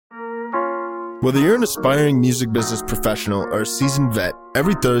Whether you're an aspiring music business professional or a seasoned vet,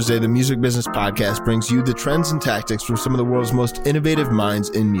 every Thursday, the Music Business Podcast brings you the trends and tactics from some of the world's most innovative minds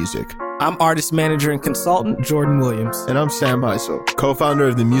in music. I'm artist manager and consultant Jordan Williams. And I'm Sam Heisel, co-founder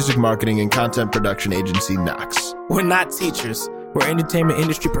of the music marketing and content production agency Knox. We're not teachers. We're entertainment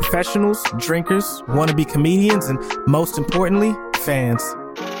industry professionals, drinkers, wannabe comedians, and most importantly, fans.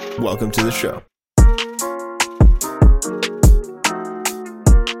 Welcome to the show.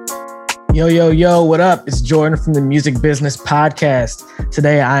 Yo, what up? It's Jordan from the Music Business Podcast.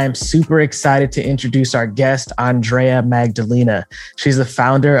 Today, I am super excited to introduce our guest, Andrea Magdalena. She's the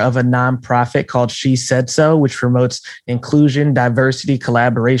founder of a nonprofit called She Said So, which promotes inclusion, diversity,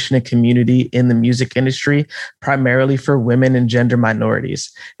 collaboration, and community in the music industry, primarily for women and gender minorities.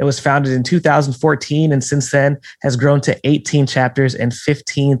 It was founded in 2014, and since then has grown to 18 chapters and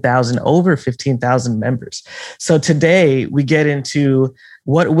over 15,000 members. So today, we get into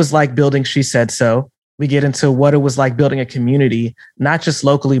what it was like building She Said So. We get into what it was like building a community, not just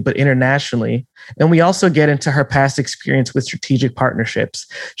locally, but internationally. And we also get into her past experience with strategic partnerships.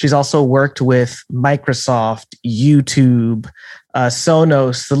 She's also worked with Microsoft, YouTube,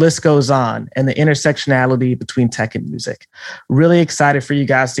 Sonos, the list goes on, and the intersectionality between tech and music. Really excited for you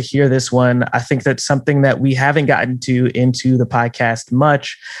guys to hear this one. I think that's something that we haven't gotten into the podcast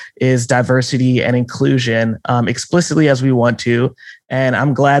much is diversity and inclusion explicitly as we want to. And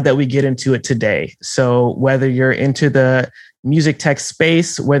I'm glad that we get into it today. So whether you're into the music tech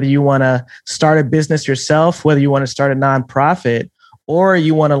space, whether you want to start a business yourself, whether you want to start a nonprofit, or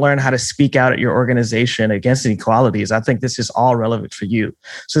you want to learn how to speak out at your organization against inequalities, I think this is all relevant for you.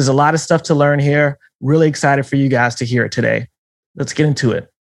 So there's a lot of stuff to learn here. Really excited for you guys to hear it today. Let's get into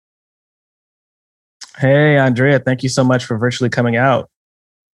it. Hey, Andrea, thank you so much for virtually coming out.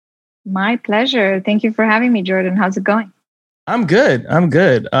 My pleasure. Thank you for having me, Jordan. How's it going? I'm good.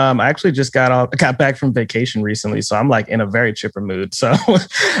 I actually just got back from vacation recently, so I'm like in a very chipper mood. So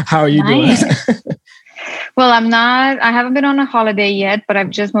how are you doing? Well, I haven't been on a holiday yet, but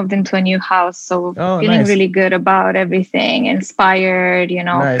I've just moved into a new house. So feeling really good about everything, inspired,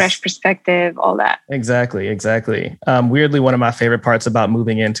 fresh perspective, all that. Exactly. Weirdly, one of my favorite parts about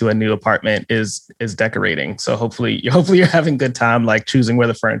moving into a new apartment is decorating. So hopefully you're having a good time, like choosing where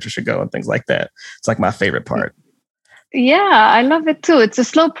the furniture should go and things like that. It's like my favorite part. Yeah, I love it too. It's a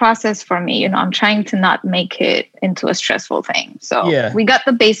slow process for me. I'm trying to not make it into a stressful thing. So we got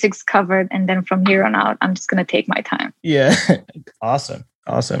the basics covered. And then from here on out, I'm just going to take my time. Yeah. Awesome.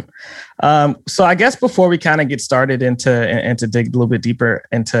 So I guess before we kind of get started and to dig a little bit deeper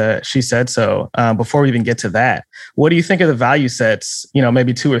into She Said So, before we even get to that, what do you think of the value sets,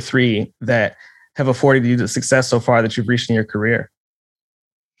 maybe 2 or 3 that have afforded you the success so far that you've reached in your career?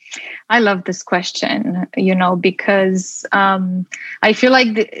 I love this question, because I feel like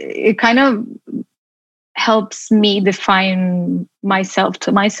it kind of helps me define myself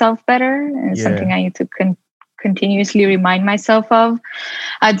to myself better, and something I need to continuously remind myself of.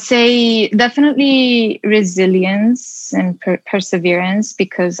 I'd say definitely resilience and perseverance,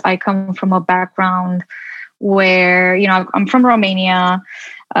 because I come from a background where, I'm from Romania.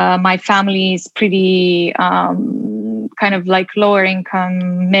 My family is pretty kind of like lower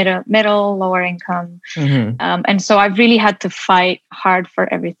income, middle, lower income. Mm-hmm. And so I've really had to fight hard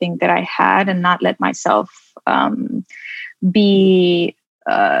for everything that I had and not let myself be,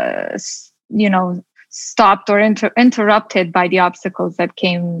 stopped or interrupted by the obstacles that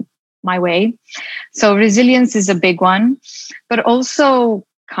came my way. So resilience is a big one, but also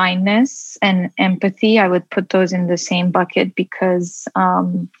kindness and empathy. I would put those in the same bucket, because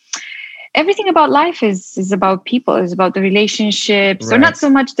everything about life is about people, is about the relationships, right. Or not so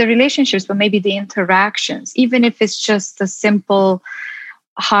much the relationships, but maybe the interactions, even if it's just a simple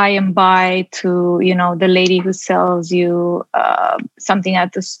hi and bye to, the lady who sells you something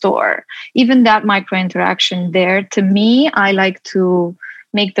at the store. Even that micro interaction there, to me, I like to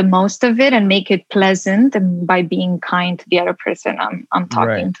make the most of it and make it pleasant, and by being kind to the other person I'm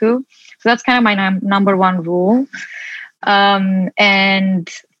talking to. So that's kind of my number one rule. And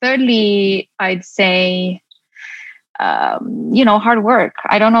thirdly, I'd say, hard work.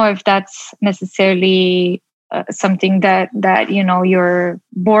 I don't know if that's necessarily something that you're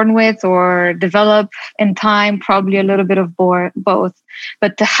born with or develop in time, probably a little bit of both,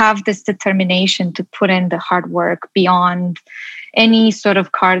 but to have this determination to put in the hard work beyond any sort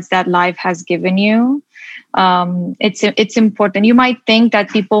of cards that life has given you. It's important. You might think that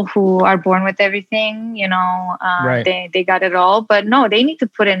people who are born with everything, they got it all, but no, they need to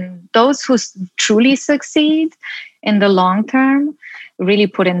put in, those who truly succeed in the long term, really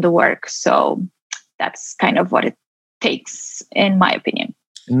put in the work. So that's kind of what it takes, in my opinion.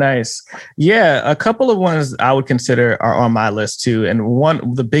 Nice. Yeah, a couple of ones I would consider are on my list too. And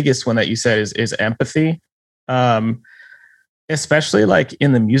the biggest one that you said is empathy. Especially like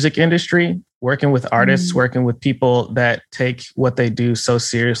in the music industry, working with artists, working with people that take what they do so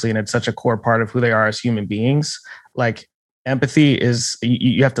seriously, and it's such a core part of who they are as human beings. Like empathy is,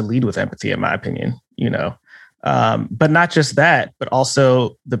 you have to lead with empathy, in my opinion, but not just that, but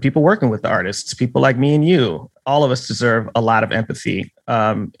also the people working with the artists, people like me and you, all of us deserve a lot of empathy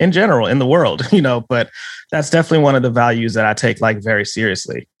in general in the world, but that's definitely one of the values that I take like very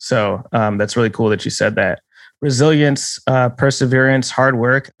seriously. So that's really cool that you said that. Resilience, perseverance, hard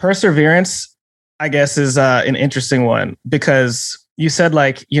work. Perseverance, I guess, is an interesting one because you said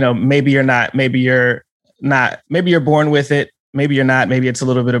like, maybe you're born with it. Maybe you're not, maybe it's a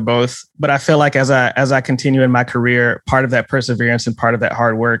little bit of both. But I feel like as I continue in my career, part of that perseverance and part of that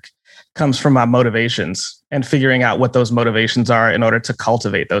hard work comes from my motivations and figuring out what those motivations are in order to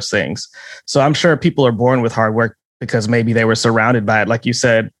cultivate those things. So I'm sure people are born with hard work because maybe they were surrounded by it. Like you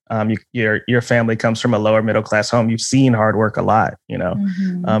said, your family comes from a lower middle class home. You've seen hard work a lot,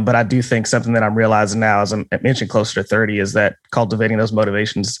 but I do think something that I'm realizing now as I'm inching closer to 30 is that cultivating those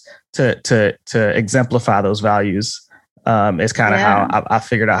motivations to exemplify those values is kind of how I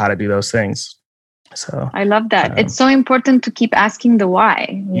figured out how to do those things. So I love that. It's so important to keep asking the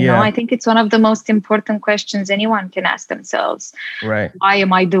why. You know, I think it's one of the most important questions anyone can ask themselves. Right. Why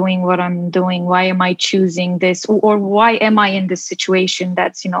am I doing what I'm doing? Why am I choosing this? Or why am I in this situation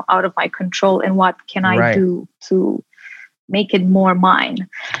that's, out of my control? And what can I do to make it more mine?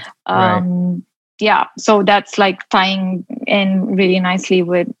 Yeah. So that's like tying in really nicely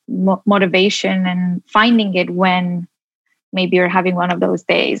with motivation and finding it when maybe you're having one of those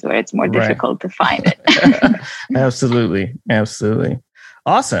days where it's more difficult to find it. Absolutely.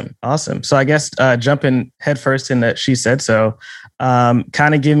 Awesome. So I guess jumping headfirst in that She Said So,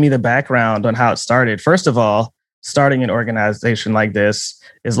 kind of give me the background on how it started. First of all, starting an organization like this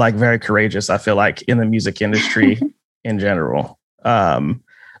is like very courageous, I feel like, in the music industry in general.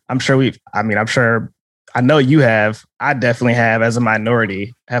 I know you have. I definitely have, as a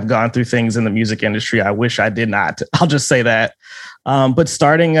minority, have gone through things in the music industry I wish I did not. I'll just say that. But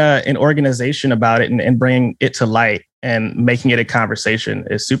starting an organization about it and bringing it to light and making it a conversation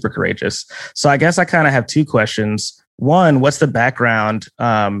is super courageous. So I guess I kind of have two questions. One, what's the background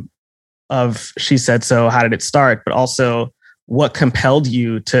of She Said So? How did it start? But also, what compelled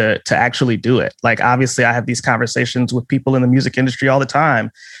you to actually do it? Like, obviously, I have these conversations with people in the music industry all the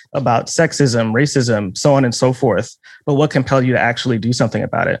time about sexism, racism, so on and so forth. But what compelled you to actually do something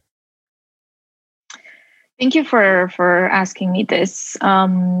about it? Thank you for asking me this.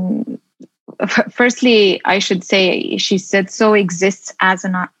 Firstly, I should say She Said So exists as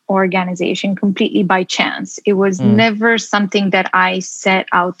an organization completely by chance. It was never something that I set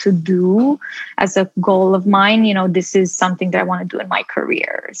out to do as a goal of mine. This is something that I want to do in my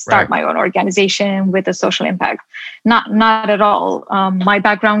career, start my own organization with a social impact. Not at all. My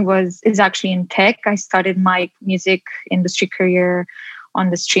background is actually in tech. I started my music industry career on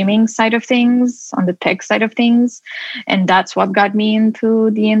the streaming side of things, on the tech side of things. And that's what got me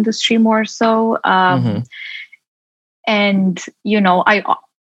into the industry more so. And,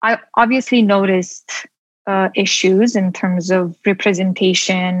 I obviously noticed issues in terms of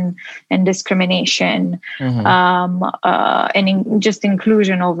representation and discrimination, and just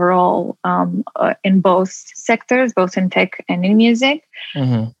inclusion overall in both sectors, both in tech and in music.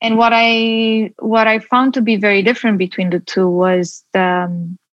 And what I found to be very different between the two was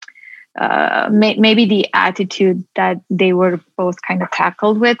maybe the attitude that they were both kind of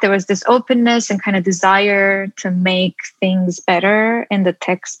tackled with. There was this openness and kind of desire to make things better in the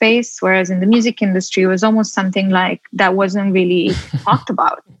tech space, whereas in the music industry, it was almost something like that wasn't really talked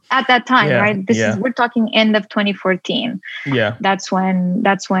about at that time, right? We're talking end of 2014. Yeah, that's when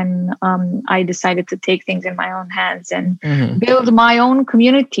I decided to take things in my own hands and build my own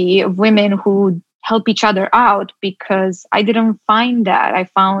community of women who help each other out, because I didn't find that. I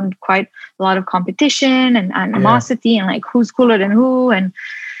found quite a lot of competition and animosity and like who's cooler than who,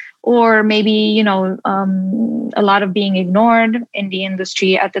 or maybe, a lot of being ignored in the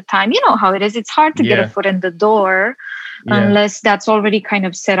industry at the time. You know how it is. It's hard to get a foot in the door unless that's already kind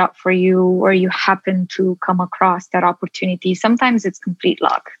of set up for you, or you happen to come across that opportunity. Sometimes it's complete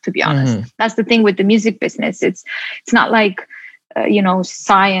luck, to be honest. That's the thing with the music business. It's not like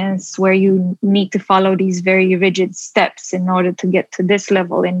science where you need to follow these very rigid steps in order to get to this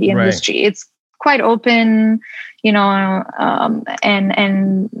level in the industry. It's quite open,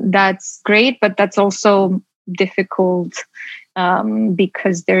 and that's great, but that's also difficult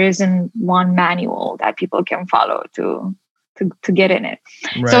because there isn't one manual that people can follow to to get in it.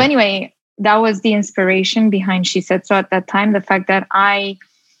 Right. So anyway, that was the inspiration behind She Said So at that time. The fact that I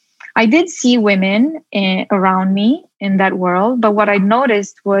did see women around me in that world, but what I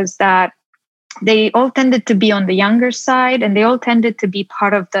noticed was that they all tended to be on the younger side, and they all tended to be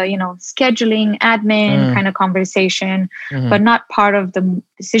part of the, scheduling, admin kind of conversation, but not part of the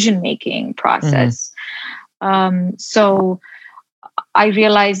decision-making process. So I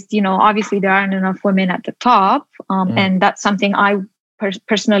realized, obviously there aren't enough women at the top. And that's something I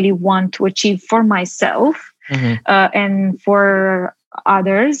personally want to achieve for myself and for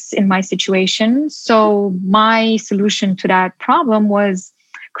others in my situation. So my solution to that problem was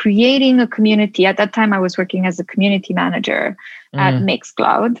creating a community. At that time, I was working as a community manager at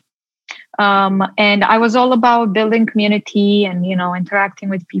Mixcloud. And I was all about building community and, interacting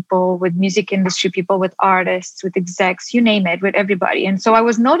with people, with music industry people, with artists, with execs, you name it, with everybody. And so I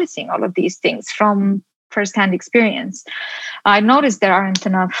was noticing all of these things from firsthand experience. I noticed there aren't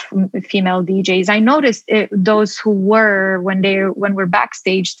enough female DJs. I noticed those who were, when we're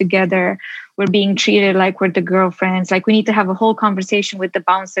backstage together, we're being treated like we're the girlfriends. Like we need to have a whole conversation with the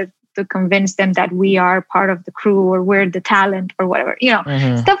bouncer to convince them that we are part of the crew or we're the talent or whatever,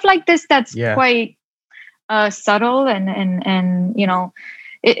 stuff like this. That's quite subtle and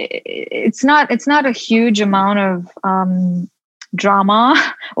it's not a huge amount of drama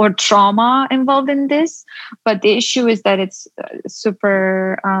or trauma involved in this, but the issue is that it's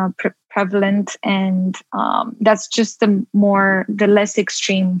super prevalent, and that's just the less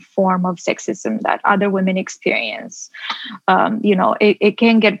extreme form of sexism that other women experience. It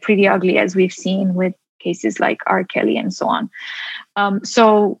can get pretty ugly, as we've seen with cases like R. Kelly and so on.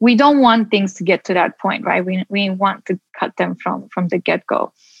 So we don't want things to get to that point, right? We want to cut them from the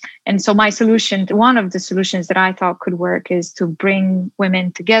get-go. And so my solution, one of the solutions that I thought could work, is to bring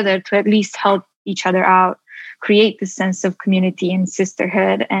women together to at least help each other out, create this sense of community and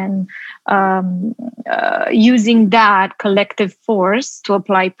sisterhood, and using that collective force to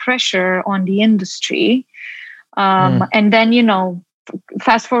apply pressure on the industry. And then,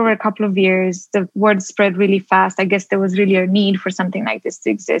 fast forward a couple of years, the word spread really fast. I guess there was really a need for something like this to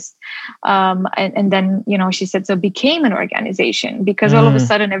exist. And then, She Said So became an organization because all of a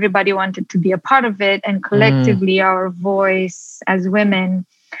sudden everybody wanted to be a part of it. And collectively, our voice as women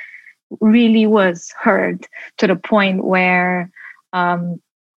really was heard to the point where,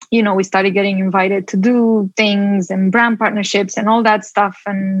 we started getting invited to do things and brand partnerships and all that stuff.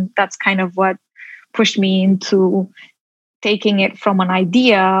 And that's kind of what pushed me into taking it from an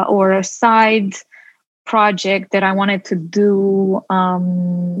idea or a side project that I wanted to do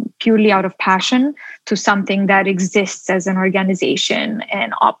purely out of passion to something that exists as an organization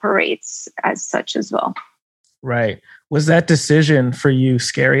and operates as such as well. Right. Was that decision for you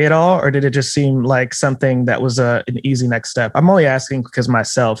scary at all, or did it just seem like something that was an easy next step? I'm only asking because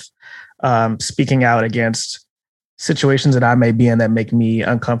myself, speaking out against situations that I may be in that make me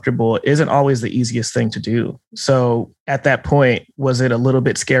uncomfortable isn't always the easiest thing to do. So at that point, was it a little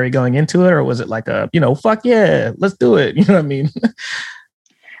bit scary going into it, or was it like fuck yeah, let's do it? You know what I mean?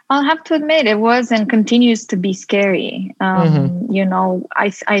 I'll have to admit it was and continues to be scary.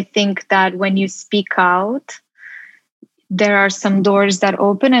 I think that when you speak out, there are some doors that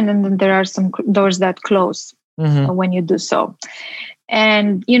open and then there are some doors that close when you do so.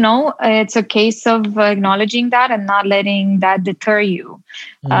 And, it's a case of acknowledging that and not letting that deter you.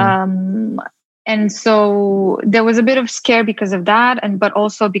 And so there was a bit of scare because of that. But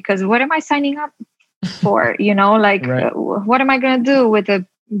also because what am I signing up for? Right. What am I going to do with a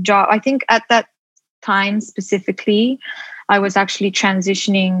job? I think at that time specifically, I was actually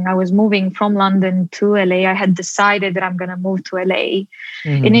transitioning. I was moving from London to LA. I had decided that I'm going to move to LA.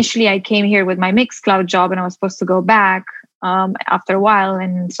 Initially, I came here with my Mixcloud job and I was supposed to go back after a while.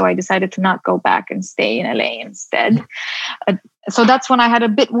 And so I decided to not go back and stay in LA instead. So that's when I had a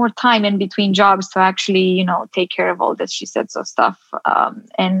bit more time in between jobs to actually, take care of all this She Said So stuff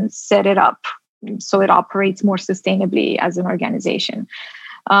and set it up so it operates more sustainably as an organization.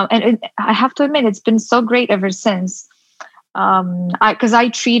 I have to admit, it's been so great ever since. Because I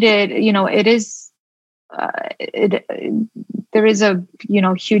treated, there is a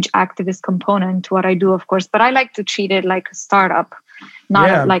huge activist component to what I do, of course, but I like to treat it like a startup,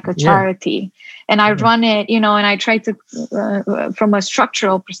 not like a charity. And I run it, and I try to, from a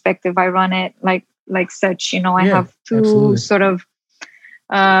structural perspective, I run it like such. I have two sort of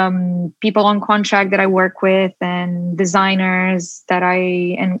people on contract that I work with, and designers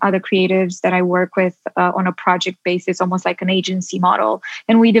and other creatives that I work with on a project basis, almost like an agency model.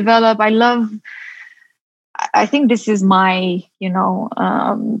 And we develop, I think this is my,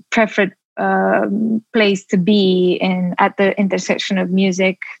 preferred place to be in at the intersection of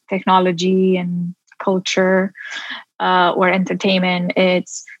music, technology, and culture, or entertainment.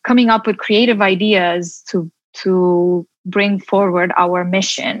 It's coming up with creative ideas to bring forward our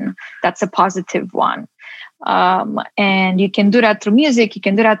mission. That's a positive one. And you can do that through music, you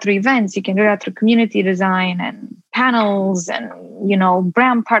can do that through events, you can do that through community design and panels and,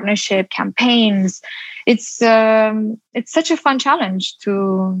 brand partnership campaigns. It's such a fun challenge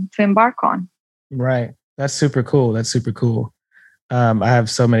to embark on. Right. That's super cool. I have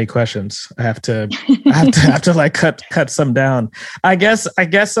so many questions. I have to like cut some down. I guess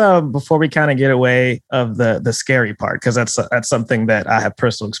before we kind of get away of the scary part, because that's something that I have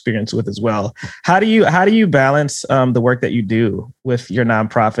personal experience with as well. How do you balance the work that you do with your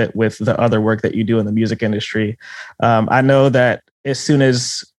nonprofit with the other work that you do in the music industry? I know that as soon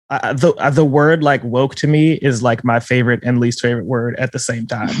as the word like woke to me is like my favorite and least favorite word at the same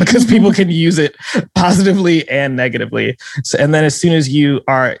time, because people can use it positively and negatively. So, and then as soon as you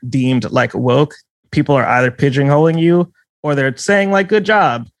are deemed like woke, people are either pigeonholing you or they're saying like, good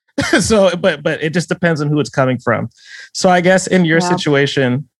job. So, but it just depends on who it's coming from. So I guess in your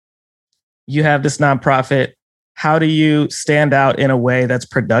situation, you have this nonprofit. How do you stand out in a way that's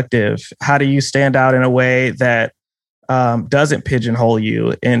productive? How do you stand out in a way that doesn't pigeonhole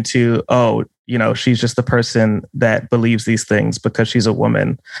you into, she's just the person that believes these things because she's a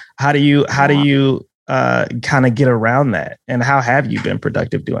woman? How do you kind of get around that? And how have you been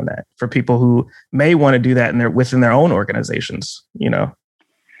productive doing that for people who may want to do that within their own organizations,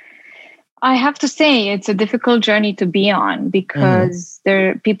 I have to say it's a difficult journey to be on, because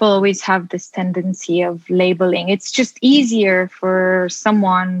people always have this tendency of labeling. It's just easier for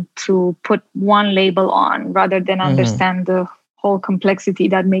someone to put one label on rather than understand the whole complexity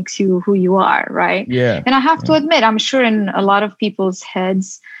that makes you who you are, right? Yeah. And I have to admit, I'm sure in a lot of people's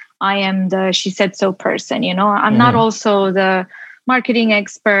heads, I am the she said so person. I'm not also the marketing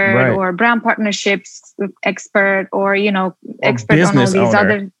expert or brand partnerships expert or expert on all these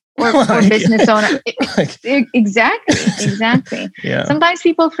other. Or business owner. Exactly. Yeah. Sometimes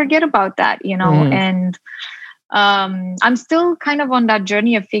people forget about that, and I'm still kind of on that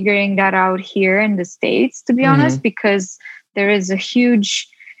journey of figuring that out here in the States, to be honest, because there is a huge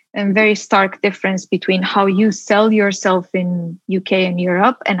and very stark difference between how you sell yourself in UK and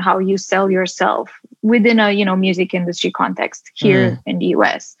Europe and how you sell yourself within a, music industry context here in the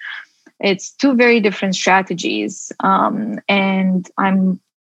US. It's two very different strategies. And I'm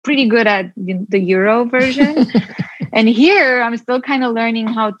pretty good at the Euro version. And here I'm still kind of learning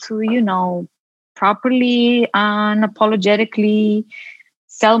how to, properly, unapologetically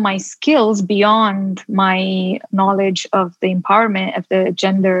sell my skills beyond my knowledge of the empowerment, of the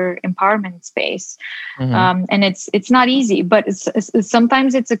gender empowerment space. And it's not easy, but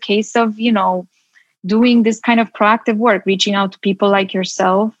sometimes it's a case of, doing this kind of proactive work, reaching out to people like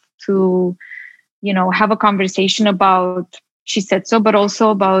yourself to, have a conversation about she said so, but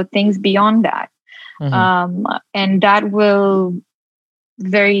also about things beyond that. And that will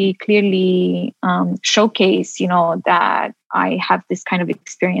very clearly showcase, that I have this kind of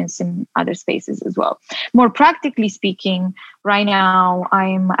experience in other spaces as well. More practically speaking, right now,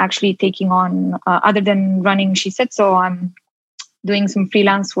 I'm actually taking on, other than running She Said So, I'm doing some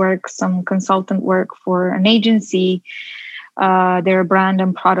freelance work, some consultant work for an agency. They're a brand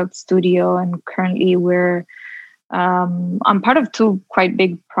and product studio. And currently I'm part of two quite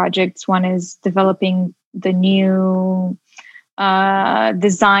big projects. One is developing the new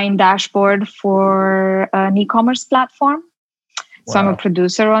design dashboard for an e-commerce platform. Wow. So I'm a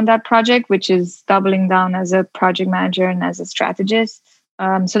producer on that project, which is doubling down as a project manager and as a strategist.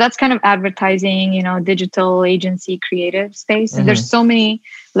 So that's kind of advertising, digital agency creative space. And there's so many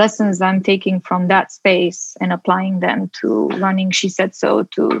lessons I'm taking from that space and applying them to running She Said So,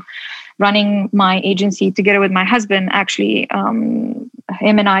 to running my agency together with my husband. Actually, him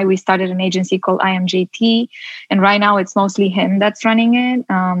and I, we started an agency called IMJT. And right now it's mostly him that's running it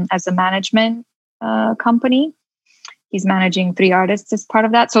as a management company. He's managing 3 artists as part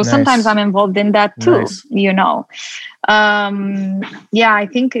of that. So sometimes I'm involved in that too, I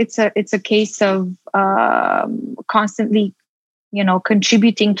think it's a case of constantly,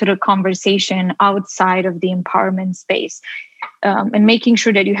 contributing to the conversation outside of the empowerment space, and making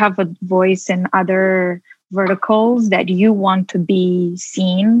sure that you have a voice in other verticals that you want to be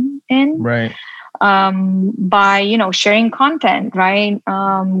seen in. Right. By, sharing content, right?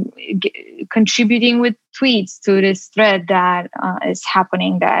 Contributing with tweets to this thread that is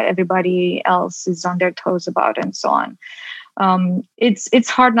happening that everybody else is on their toes about, and so on. It's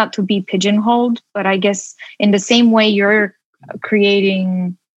hard not to be pigeonholed, but I guess in the same way you're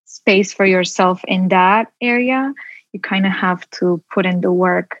creating space for yourself in that area, you kind of have to put in the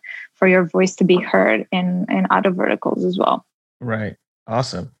work for your voice to be heard in other verticals as well. Right.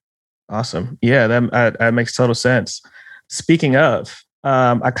 Awesome. Yeah, that makes total sense. Speaking of,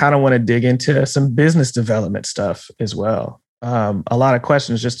 I kind of want to dig into some business development stuff as well. A lot of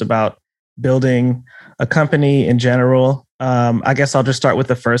questions just about building a company in general. I guess I'll just start with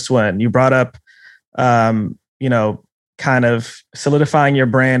the first one. You brought up, kind of solidifying your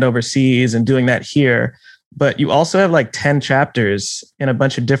brand overseas and doing that here. But you also have like 10 chapters in a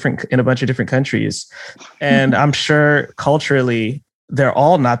bunch of different countries. And I'm sure culturally they're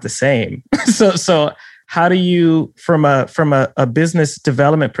all not the same. So how do you, from a business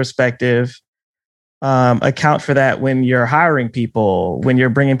development perspective, account for that when you're hiring people, when you're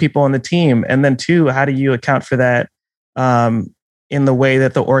bringing people on the team? And then two, how do you account for that in the way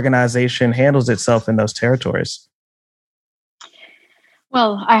that the organization handles itself in those territories?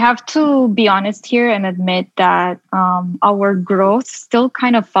 Well, I have to be honest here and admit that our growth still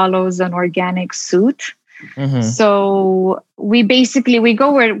kind of follows an organic suit. Mm-hmm. So we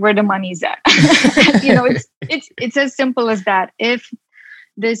go where the money's at. It's as simple as that. If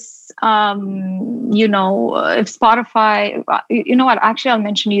this, if Spotify, you know what, actually, I'll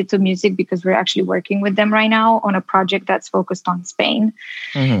mention YouTube Music because we're actually working with them right now on a project that's focused on Spain.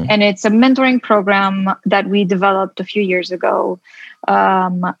 Mm-hmm. And it's a mentoring program that we developed a few years ago,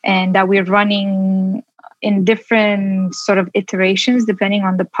 and that we're running in different sort of iterations, depending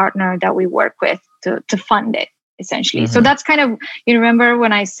on the partner that we work with to fund it, essentially. Mm-hmm. So that's kind of, you remember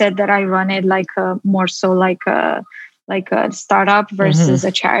when I said that I run it like a startup versus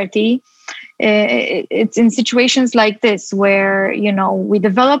a charity. It's in situations like this where, we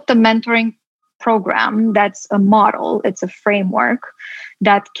developed a mentoring program that's a model, it's a framework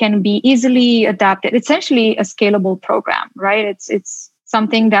that can be easily adapted. It's essentially a scalable program, right? It's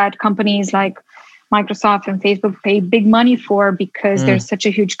something that companies like Microsoft and Facebook pay big money for because they're such a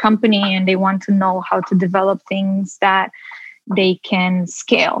huge company and they want to know how to develop things that they can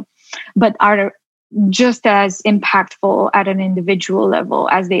scale, but are just as impactful at an individual level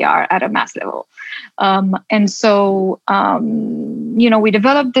as they are at a mass level. And so, we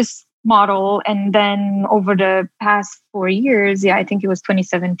developed this model, and then over the past 4 years, I think it was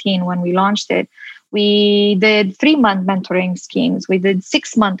 2017 when we launched it, we did 3-month mentoring schemes. We did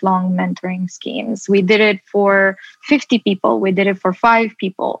 6-month-long mentoring schemes. We did it for 50 people. We did it for 5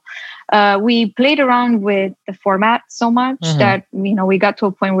 people. We played around with the format so much that, we got to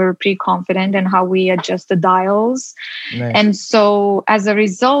a point where we were pretty confident in how we adjust the dials. Nice. And so as a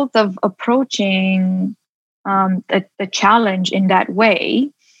result of approaching the challenge in that way,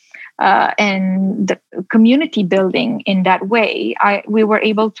 and the community building in that way, we were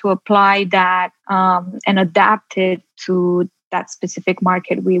able to apply that and adapt it to that specific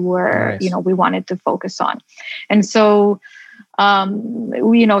market we were, nice. We wanted to focus on. And so,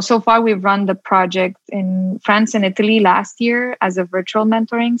 so far we've run the project in France and Italy last year as a virtual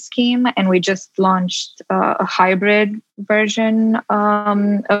mentoring scheme, and we just launched a hybrid version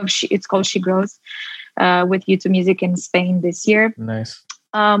it's called She Grows with YouTube Music in Spain this year. Nice.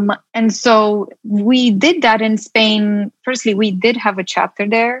 And so we did that in Spain. Firstly, we did have a chapter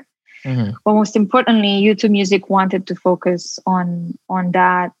there. Mm-hmm. But most importantly, YouTube Music wanted to focus on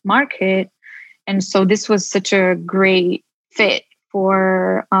that market. And so this was such a great fit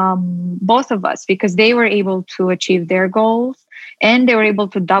for both of us because they were able to achieve their goals and they were able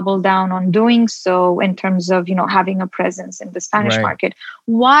to double down on doing so in terms of, having a presence in the Spanish market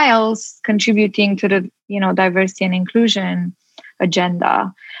whilst contributing to the, diversity and inclusion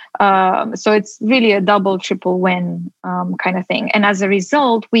agenda. So it's really a double, triple win kind of thing. And as a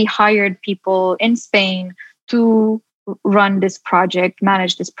result, we hired people in Spain to run this project,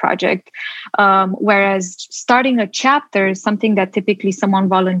 manage this project. Whereas starting a chapter is something that typically someone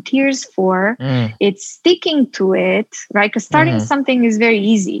volunteers for. It's sticking to it, right? Because starting something is very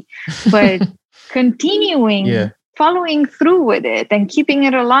easy, but continuing following through with it and keeping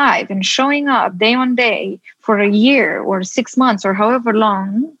it alive and showing up day on day for a year or 6 months or however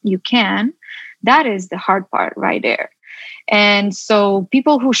long you can, that is the hard part right there. And so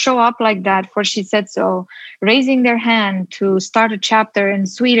people who show up like that for She Said So, raising their hand to start a chapter in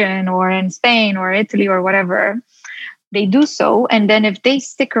Sweden or in Spain or Italy or whatever, they do so. And then if they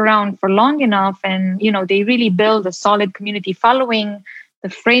stick around for long enough and, they really build a solid community following the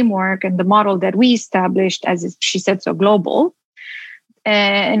framework and the model that we established as She Said So Global.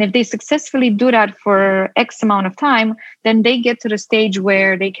 And if they successfully do that for X amount of time, then they get to the stage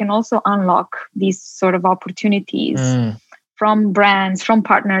where they can also unlock these sort of opportunities from brands, from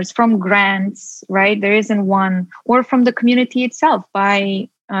partners, from grants, right? There isn't one, or from the community itself by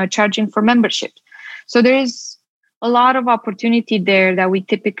charging for membership. So there is a lot of opportunity there that we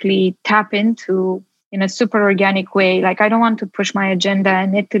typically tap into in a super organic way. Like, I don't want to push my agenda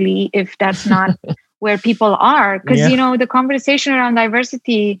in Italy if that's not where people are, because the conversation around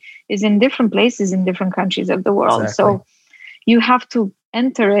diversity is in different places in different countries of the world. Exactly. So you have to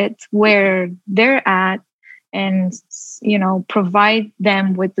enter it where they're at and provide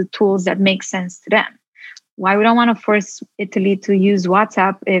them with the tools that make sense to them. Why we don't want to force Italy to use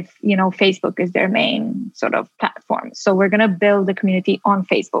WhatsApp if Facebook is their main sort of platform. So we're going to build the community on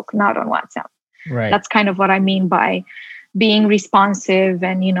Facebook, not on WhatsApp. Right. That's kind of what I mean by being responsive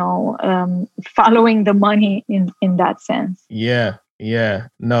and following the money in that sense. Yeah.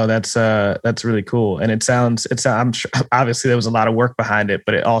 No, that's really cool. And I'm sure, obviously there was a lot of work behind it,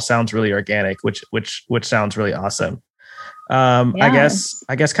 but it all sounds really organic, which sounds really awesome. I guess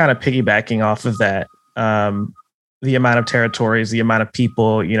kind of piggybacking off of that, the amount of territories, the amount of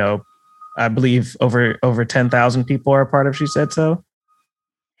people, I believe over 10,000 people are a part of She Said So.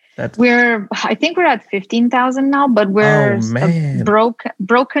 I think we're at 15,000 now, but we're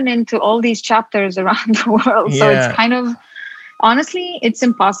broken into all these chapters around the world. So it's kind of, honestly, it's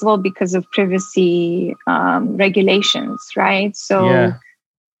impossible because of privacy regulations, right? So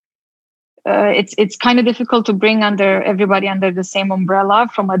it's kind of difficult to bring everybody under the same umbrella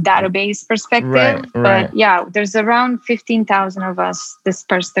from a database perspective. Right. But yeah, there's around 15,000 of us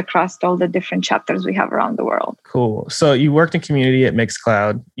dispersed across all the different chapters we have around the world. Cool. So you worked in community at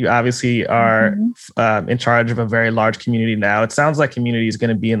Mixcloud. You obviously are in charge of a very large community now. It sounds like community is going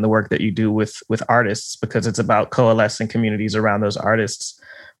to be in the work that you do with artists, because it's about coalescing communities around those artists.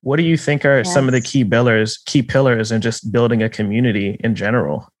 What do you think are some of the key pillars in just building a community in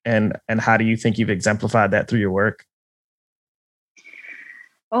general? And how do you think you've exemplified that through your work?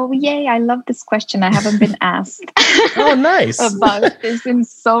 Oh, yay. I love this question. I haven't been asked oh, nice. about this in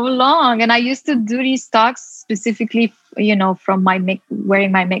so long. And I used to do these talks specifically, from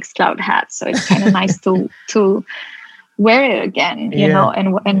wearing my Mixcloud hat. So it's kind of nice to wear it again,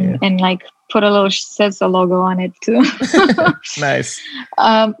 and like put a little SESO logo on it too. Nice.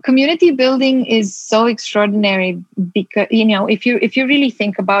 Community building is so extraordinary because, if you really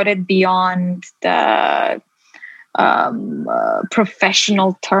think about it beyond the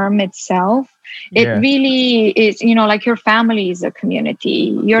professional term itself, it really is, like your family is a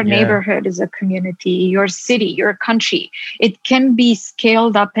community, your neighborhood is a community, your city, your country. It can be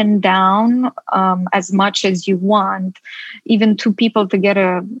scaled up and down as much as you want. Even two people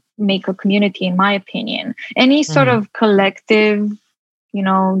together make a community, in my opinion. Any sort of collective,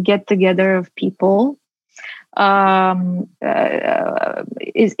 get together of people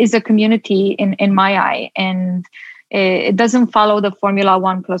is a community in my eye. And it doesn't follow the formula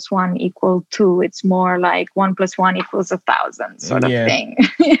 1 + 1 = 2. It's more like 1 + 1 = 1,000 sort of thing.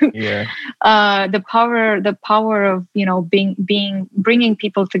 The power of bringing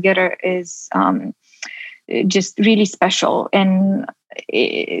people together is just really special. And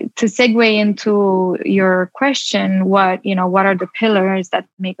to segue into your question, what are the pillars that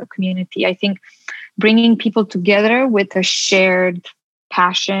make a community? I think bringing people together with a shared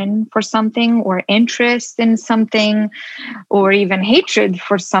passion for something, or interest in something, or even hatred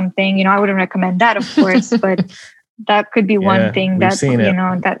for something. I wouldn't recommend that, of course, but that could be one thing that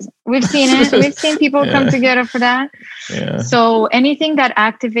that we've seen it. We've seen people come together for that. So anything that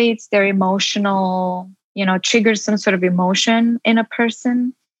activates their emotional, triggers some sort of emotion in a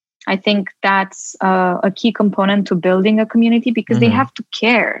person, I think that's a key component to building a community, because they have to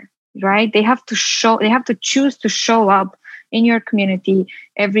care, right? They have to choose to show up in your community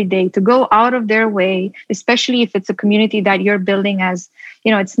every day, to go out of their way, especially if it's a community that you're building as,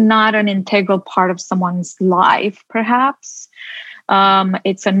 it's not an integral part of someone's life, perhaps.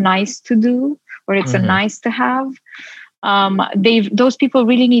 It's a nice to do, or it's a nice to have. Those people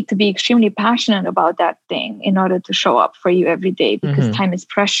really need to be extremely passionate about that thing in order to show up for you every day, because time is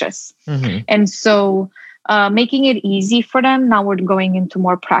precious. And so making it easy for them. Now we're going into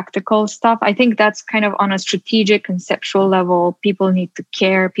more practical stuff. I think that's kind of on a strategic, conceptual level. People need to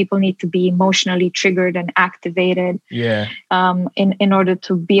care. People need to be emotionally triggered and activated in order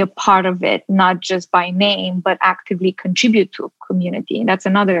to be a part of it, not just by name, but actively contribute to a community. And that's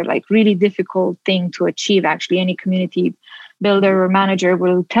another really difficult thing to achieve. Actually, any community builder or manager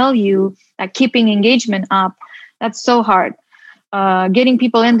will tell you that keeping engagement up, that's so hard. Getting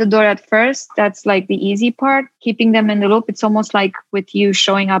people in the door at first, that's the easy part. Keeping them in the loop, it's almost like with you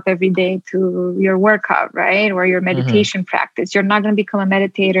showing up every day to your workout, right? Or your meditation practice. You're not going to become a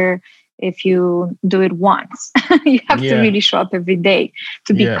meditator if you do it once. You have to really show up every day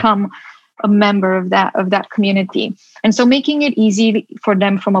to become a member of that community. And so making it easy for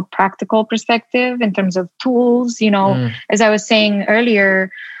them from a practical perspective in terms of tools, as I was saying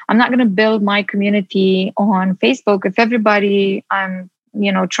earlier, I'm not going to build my community on Facebook if everybody I'm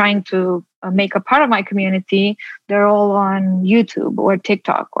trying to make a part of my community, they're all on YouTube or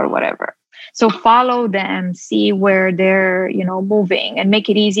TikTok or whatever. So follow them, see where they're, moving, and make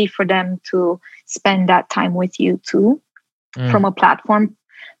it easy for them to spend that time with you too, from a platform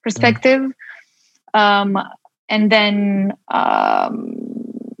perspective. And then I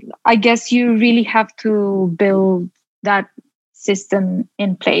guess you really have to build that system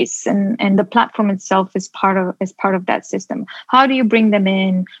in place, and the platform itself is part of that system. How do you bring them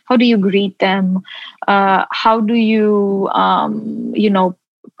in? How do you greet them? How do you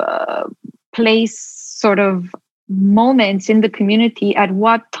place sort of moments in the community at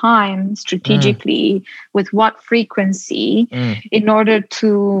what time strategically, with what frequency, in order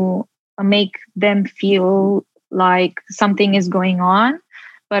to make them feel like something is going on,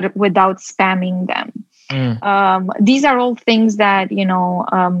 but without spamming them. These are all things that,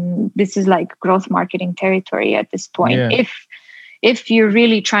 this is like growth marketing territory at this point. Yeah. If you're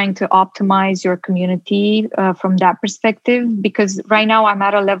really trying to optimize your community from that perspective, because right now I'm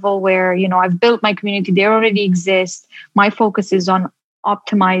at a level where, I've built my community, they already exist. My focus is on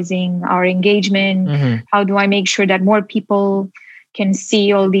optimizing our engagement. How do I make sure that more people can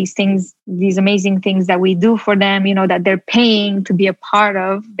see all these things, these amazing things that we do for them, that they're paying to be a part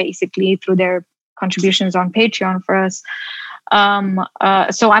of, basically through their contributions on Patreon for us.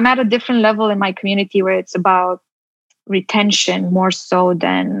 So I'm at a different level in my community where it's about retention more so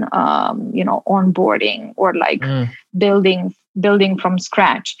than onboarding or like building from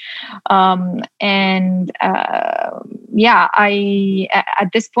scratch. I at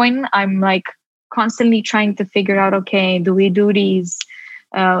this point I'm like constantly trying to figure out, okay, do we do these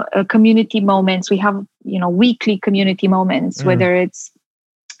community moments? We have weekly community moments, whether it's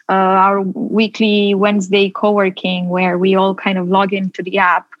our weekly Wednesday co-working where we all kind of log into the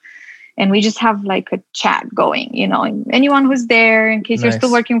app and we just have like a chat going, anyone who's there, in case you're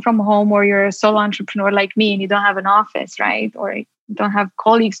still working from home or you're a solo entrepreneur like me and you don't have an office, right? Or you don't have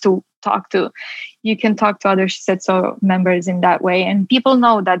colleagues to talk to, you can talk to other Shiseizo members in that way. And people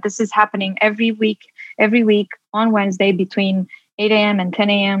know that this is happening every week on Wednesday between 8 a.m. and 10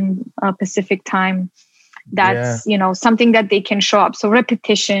 a.m. Pacific time. That's, something that they can show up. So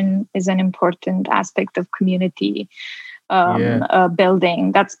repetition is an important aspect of community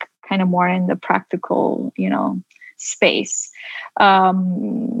building. That's kind of more in the practical, space.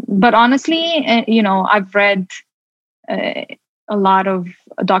 But honestly, I've read a lot of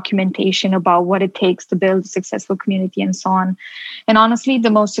documentation about what it takes to build a successful community and so on. And honestly,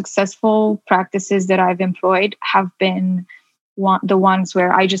 the most successful practices that I've employed have been the ones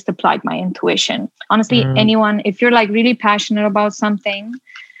where I just applied my intuition. Honestly, anyone, if you're like really passionate about something,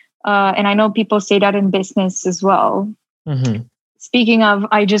 and I know people say that in business as well. Speaking of,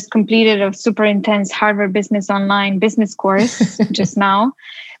 I just completed a super intense Harvard Business Online business course just now,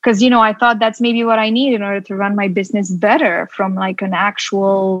 because, I thought that's maybe what I need in order to run my business better from like an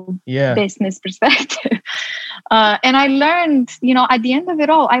actual business perspective. And I learned, at the end of it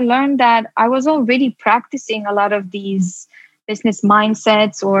all, I learned that I was already practicing a lot of these business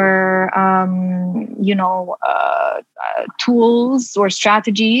mindsets or, tools or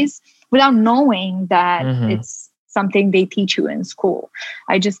strategies without knowing that it's something they teach you in school.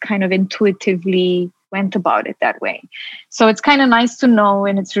 I just kind of intuitively went about it that way. So it's kind of nice to know,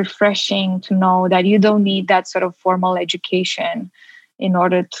 and it's refreshing to know that you don't need that sort of formal education in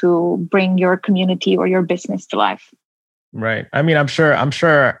order to bring your community or your business to life. Right. I mean, I'm sure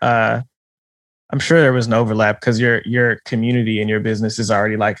there was an overlap because your community and your business is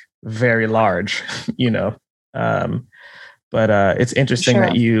already like very large, but it's interesting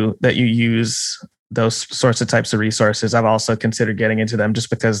that you use those sorts of types of resources. I've also considered getting into them just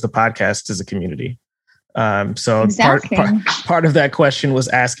because the podcast is a community. So exactly. part of that question was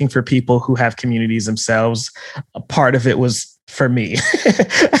asking for people who have communities themselves. A part of it was for me,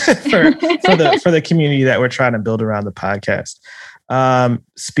 for the community that we're trying to build around the podcast.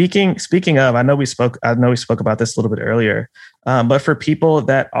 Speaking of, I know we spoke about this a little bit earlier, but for people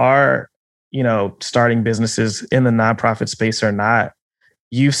that are, starting businesses in the nonprofit space or not,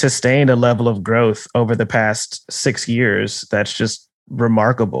 you've sustained a level of growth over the past 6 years that's just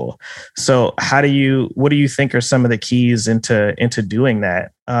remarkable. So what do you think are some of the keys into doing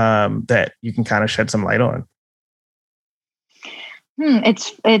that, that you can kind of shed some light on? I'm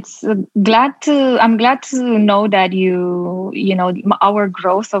glad to know that our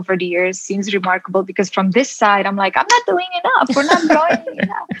growth over the years seems remarkable, because from this side I'm like, I'm not doing enough, we're not growing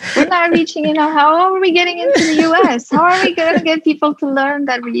enough, we're not reaching enough, how are we getting into the US, how are we going to get people to learn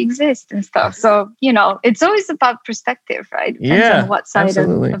that we exist and stuff. So it's always about perspective, right? Depends on what side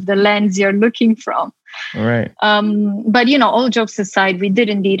of the lens you're looking from. Right. But all jokes aside, we did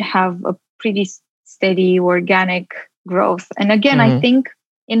indeed have a pretty steady organic growth. And again, I think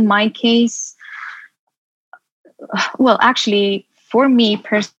in my case, well, actually, for me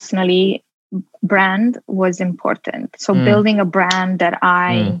personally, brand was important. So building a brand that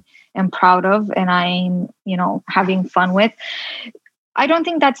I am proud of and I'm, having fun with. I don't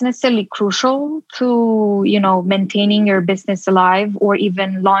think that's necessarily crucial to, maintaining your business alive or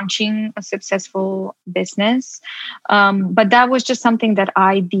even launching a successful business. But that was just something that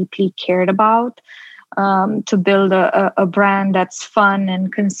I deeply cared about. To build a brand that's fun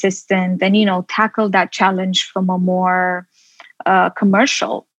and consistent and, tackle that challenge from a more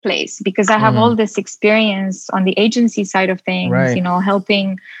commercial place, because I have all this experience on the agency side of things,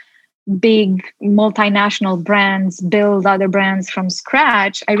 helping big multinational brands build other brands from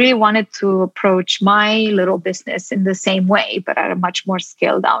scratch. I really wanted to approach my little business in the same way, but at a much more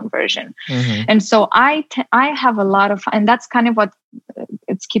scaled down version. And so I have a lot of, and that's kind of what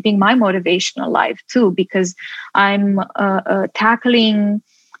it's keeping my motivation alive too, because I'm tackling,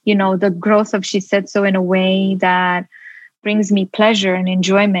 the growth of She Said So in a way that brings me pleasure and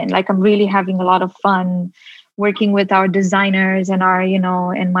enjoyment. Like I'm really having a lot of fun working with our designers and our,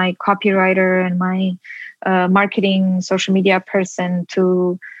 and my copywriter and my marketing social media person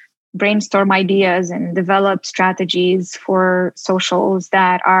to brainstorm ideas and develop strategies for socials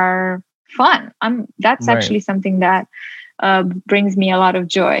that are fun. That's actually something that brings me a lot of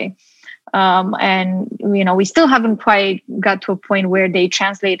joy. And, we still haven't quite got to a point where they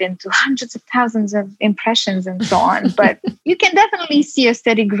translate into hundreds of thousands of impressions and so on, but you can definitely see a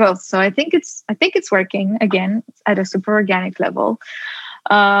steady growth. So I think it's working again at a super organic level.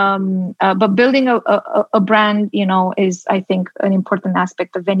 But building a brand, is, I think, an important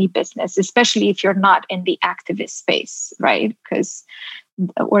aspect of any business, especially if you're not in the activist space, right? Because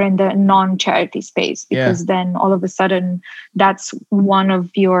or in the non-charity space, because then all of a sudden that's one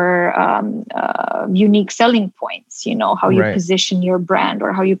of your unique selling points, how you position your brand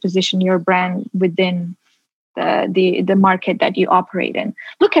or how you position your brand within the market that you operate in.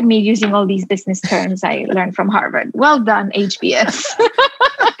 Look at me using all these business terms I learned from Harvard. Well done, HBS.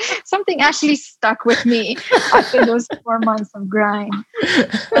 Something actually stuck with me after those 4 months of grind.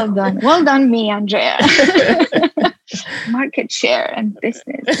 Well done. Well done, me, Andrea. Market share and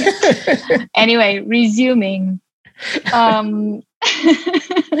business. Yeah. Anyway, resuming.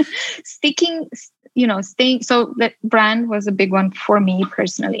 Staying. So that brand was a big one for me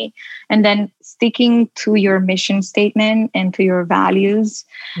personally. And then sticking to your mission statement and to your values,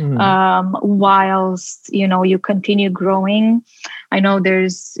 whilst, you continue growing. I know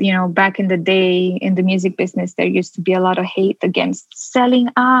there's, back in the day in the music business, there used to be a lot of hate against selling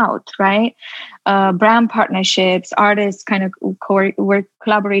out, right? Brand partnerships, artists kind of were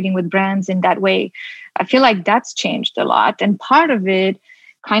collaborating with brands in that way. I feel like that's changed a lot. And part of it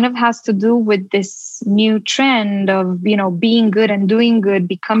kind of has to do with this new trend of, being good and doing good,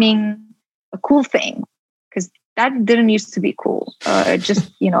 becoming a cool thing, because that didn't used to be cool,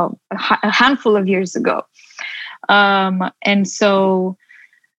 just, a handful of years ago. And so,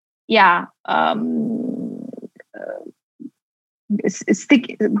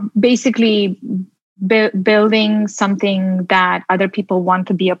 basically building something that other people want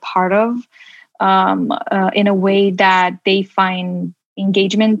to be a part of, in a way that they find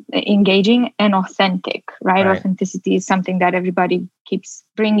engaging and authentic, right? Authenticity is something that everybody keeps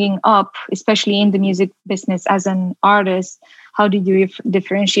bringing up, especially in the music business as an artist. How do you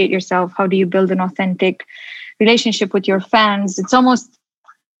differentiate yourself? How do you build an authentic relationship with your fans? It's almost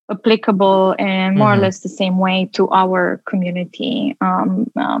applicable and more or less the same way to our community,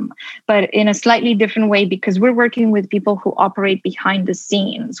 but in a slightly different way, because we're working with people who operate behind the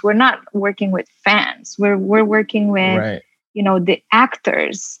scenes. We're not working with fans. We're working with the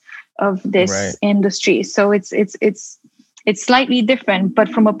actors of this industry. So it's slightly different, but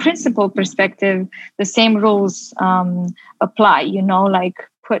from a principle perspective, the same rules apply. Like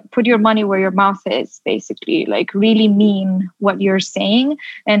put your money where your mouth is, basically. Like really mean what you're saying,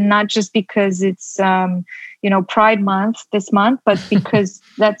 and not just because it's Pride Month this month, but because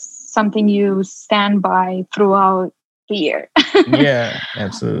that's something you stand by throughout the year. Yeah,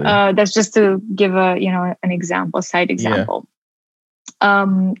 absolutely. That's just to give an example, side example.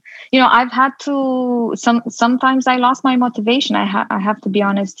 I've had to, sometimes I lost my motivation. I have to be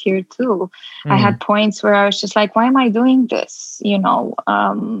honest here too. I had points where I was just like, why am I doing this?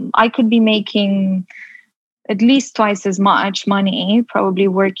 I could be making at least twice as much money, probably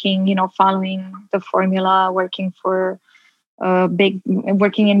working, following the formula, working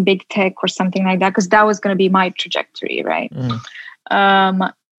in big tech or something like that, because that was going to be my trajectory, right?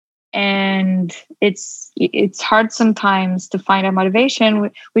 And it's hard sometimes to find a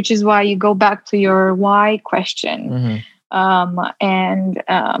motivation, which is why you go back to your why question. And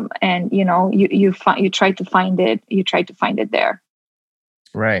you try to find it. You try to find it there.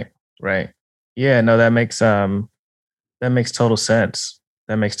 Right. Yeah. No, that makes total sense.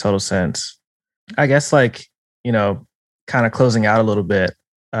 I guess, kind of closing out a little bit.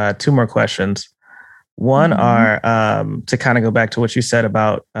 2 more questions. One are to kind of go back to what you said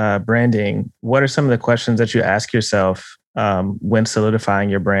about branding. What are some of the questions that you ask yourself when solidifying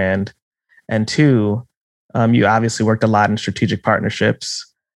your brand? And 2, you obviously worked a lot in strategic partnerships.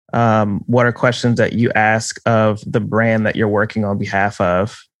 What are questions that you ask of the brand that you're working on behalf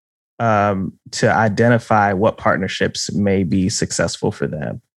of to identify what partnerships may be successful for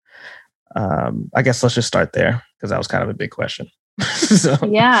them? I guess let's just start there, because that was kind of a big question.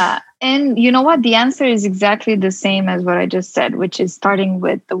 Yeah. And you know what? The answer is exactly the same as what I just said, which is starting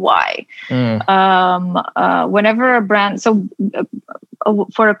with the why. Whenever a brand,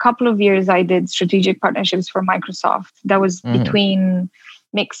 for a couple of years, I did strategic partnerships for Microsoft. That was between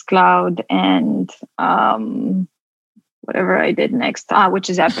Mixcloud and whatever I did next, which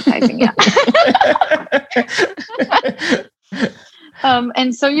is advertising. Yeah.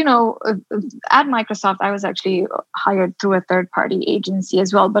 And so, at Microsoft, I was actually hired through a third-party agency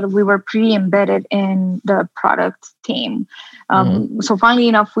as well, but we were pretty embedded in the product team. So funnily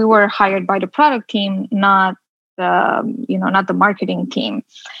enough, we were hired by the product team, not the marketing team.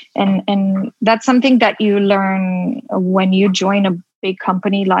 And that's something that you learn when you join a big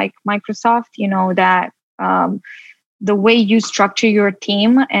company like Microsoft, that the way you structure your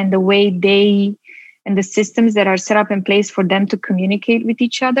team and the way and the systems that are set up in place for them to communicate with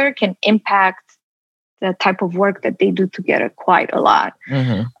each other can impact the type of work that they do together quite a lot.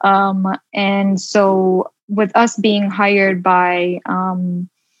 And so with us being hired by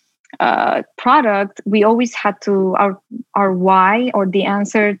product, we always had to, our why, or the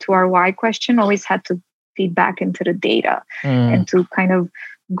answer to our why question always had to feed back into the data and to kind of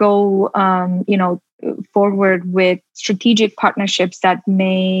go, forward with strategic partnerships that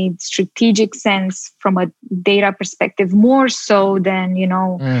made strategic sense from a data perspective, more so than,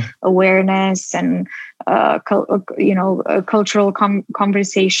 awareness and, cultural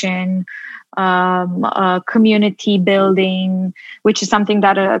conversation, community building, which is something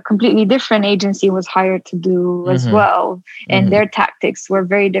that a completely different agency was hired to do as well. And their tactics were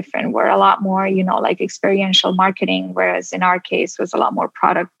very different. Were a lot more, like experiential marketing, whereas in our case was a lot more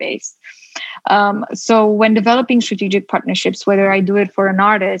product based. So when developing strategic partnerships, whether I do it for an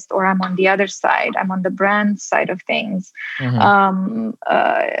artist or I'm on the other side, I'm on the brand side of things,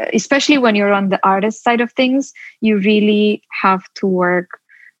 especially when you're on the artist side of things, you really have to work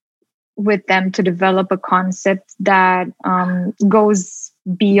with them to develop a concept that goes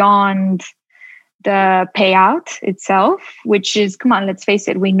beyond the payout itself, which is, come on, let's face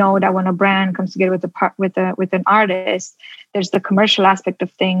it. We know that when a brand comes together with an artist, there's the commercial aspect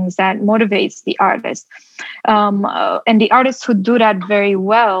of things that motivates the artist, and the artists who do that very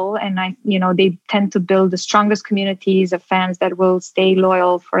well, and they tend to build the strongest communities of fans that will stay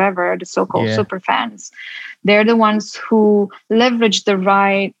loyal forever. The so-called super fans, they're the ones who leverage the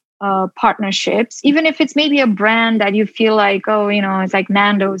right partnerships, even if it's maybe a brand that you feel like, it's like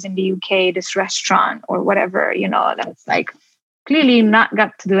Nando's in the UK, this restaurant or whatever, that's like clearly not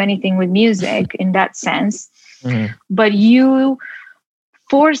got to do anything with music in that sense. But you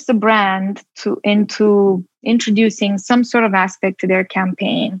force the brand into introducing some sort of aspect to their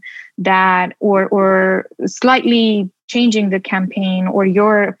campaign that, or slightly changing the campaign or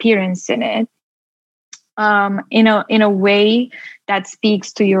your appearance in it, in a way that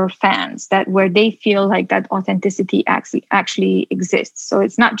speaks to your fans, that where they feel like that authenticity actually exists. So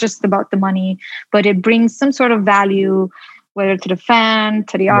it's not just about the money, but it brings some sort of value, whether to the fan,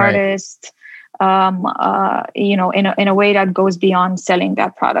 to the artist, in a way that goes beyond selling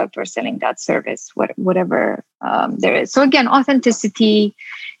that product or selling that service, whatever there is. So again, authenticity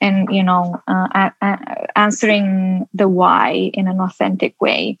and, answering the why in an authentic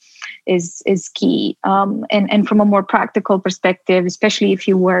way is key. And from a more practical perspective, especially if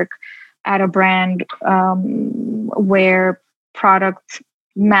you work at a brand where product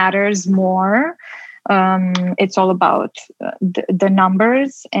matters more, It's all about the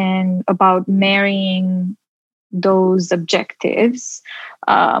numbers and about marrying those objectives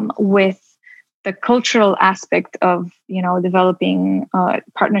with the cultural aspect of, developing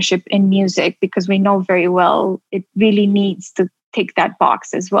partnership in music, because we know very well it really needs to tick that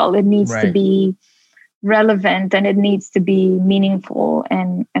box as well. It needs to be relevant, and it needs to be meaningful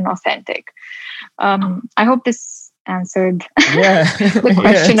and authentic. I hope this answered the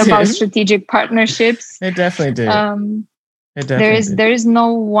question about strategic partnerships. It definitely did. There is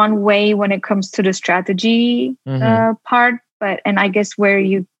no one way when it comes to the strategy part, and I guess where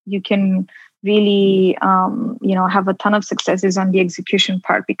you can really have a ton of successes on the execution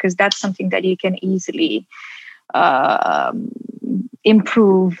part, because that's something that you can easily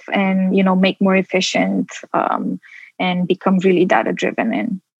improve and make more efficient and become really data driven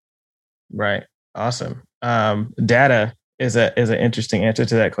in. Right. Awesome. Data is an interesting answer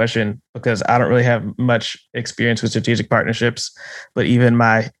to that question, because I don't really have much experience with strategic partnerships, but even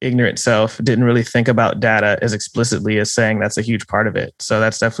my ignorant self didn't really think about data as explicitly as saying that's a huge part of it. So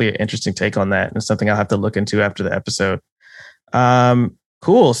that's definitely an interesting take on that, and something I'll have to look into after the episode.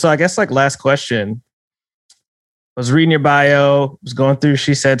 Cool. So I guess last question. I was reading your bio, was going through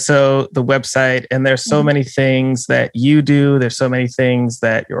She Said So, the website, and there's so many things that you do. There's so many things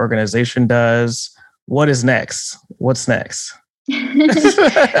that your organization does. What is next? What's next? You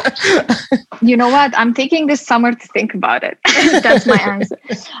know what? I'm taking this summer to think about it. That's my answer.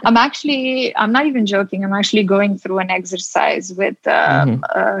 I'm not even joking. I'm actually going through an exercise with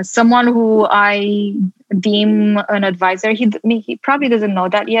someone who I deem an advisor. He probably doesn't know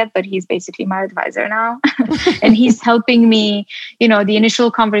that yet, but he's basically my advisor now. And he's helping me. The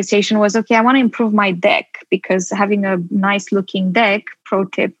initial conversation was, okay, I want to improve my deck, because having a nice looking deck, pro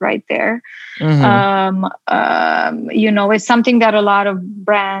tip right there, it's something that a lot of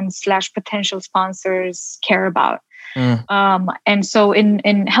brands / potential sponsors care about. And so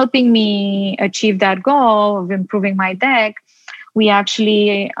in helping me achieve that goal of improving my deck, we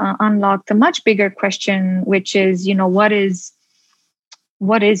actually unlocked a much bigger question, which is,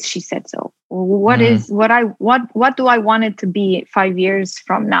 what is She Said So? What do I want it to be 5 years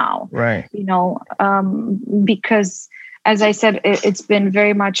from now? Right. Because as I said, it's been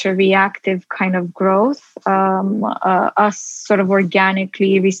very much a reactive kind of growth, us sort of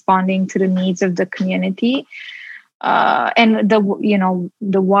organically responding to the needs of the community. And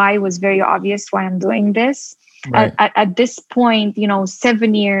the why was very obvious why I'm doing this. Right. At this point,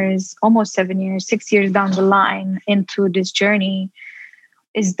 7 years, almost 7 years, 6 years down the line into this journey,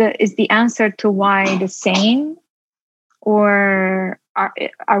 is the answer to why the same, or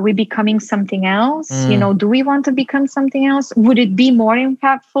are we becoming something else? Do we want to become something else? Would it be more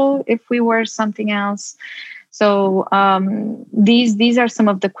impactful if we were something else? So these are some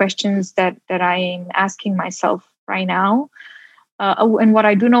of the questions that I'm asking myself right now. And what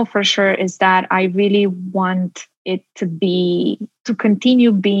I do know for sure is that I really want it to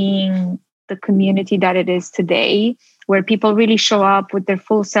continue being the community that it is today, where people really show up with their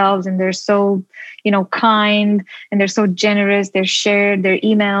full selves, and they're so, kind, and they're so generous. They're shared their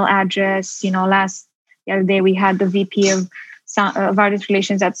email address. The other day we had the VP of artist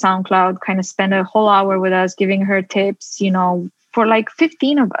relations at SoundCloud kind of spend a whole hour with us, giving her tips, for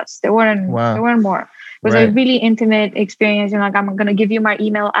 15 of us. There weren't more. It was a really intimate experience. I'm going to give you my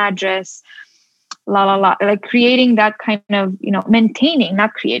email address, creating that kind of, maintaining,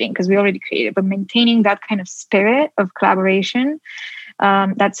 not creating, because we already created, but maintaining that kind of spirit of collaboration.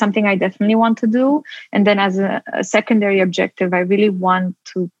 That's something I definitely want to do. And then as a secondary objective, I really want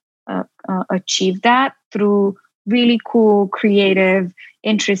to achieve that through really cool, creative,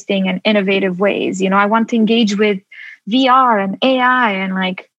 interesting, and innovative ways. I want to engage with VR and AI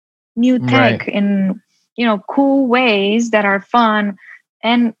and new tech in cool ways that are fun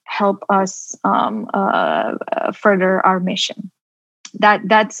and help us further our mission.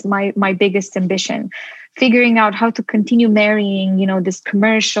 That's my biggest ambition. Figuring out how to continue marrying, this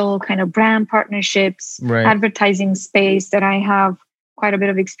commercial kind of brand partnerships, advertising space that I have quite a bit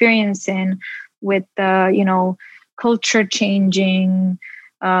of experience in, with culture changing,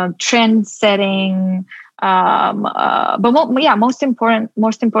 trend setting, but most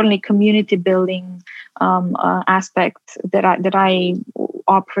importantly, community building aspect that I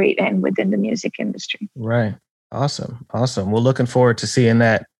operate in within the music industry. Right. Awesome. Well, looking forward to seeing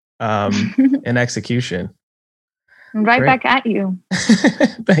that in execution. Great. Back at you.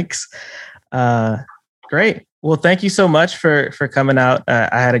 Thanks. Great. Well, thank you so much for coming out.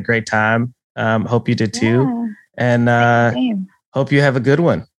 I had a great time. Hope you did too. And hope you have a good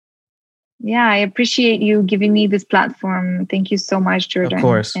one. Yeah, I appreciate you giving me this platform. Thank you so much, Jordan. Of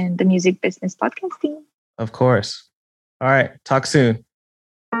course. And the Music Business Podcast team. Of course. All right. Talk soon.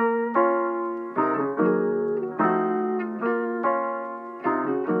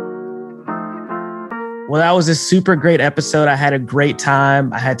 Well, that was a super great episode. I had a great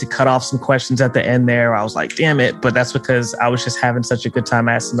time. I had to cut off some questions at the end there. I was like, damn it. But that's because I was just having such a good time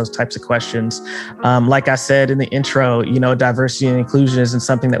asking those types of questions. Like I said in the intro, diversity and inclusion isn't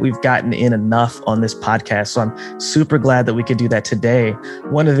something that we've gotten in enough on this podcast. So I'm super glad that we could do that today.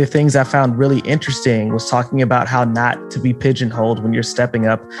 One of the things I found really interesting was talking about how not to be pigeonholed when you're stepping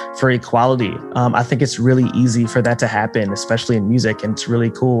up for equality. I think it's really easy for that to happen, especially in music. And it's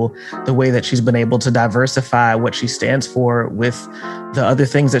really cool the way that she's been able to diversify what she stands for with the other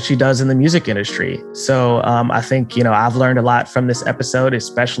things that she does in the music industry. So I think, I've learned a lot from this episode,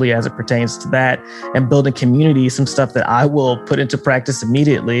 especially as it pertains to that and building community, some stuff that I will put into practice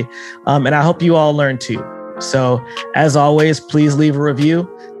immediately. And I hope you all learn too. So as always, please leave a review.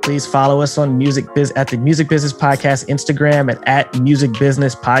 Please follow us on at the Music Business Podcast Instagram at Music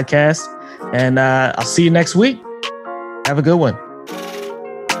Business Podcast. And I'll see you next week. Have a good one.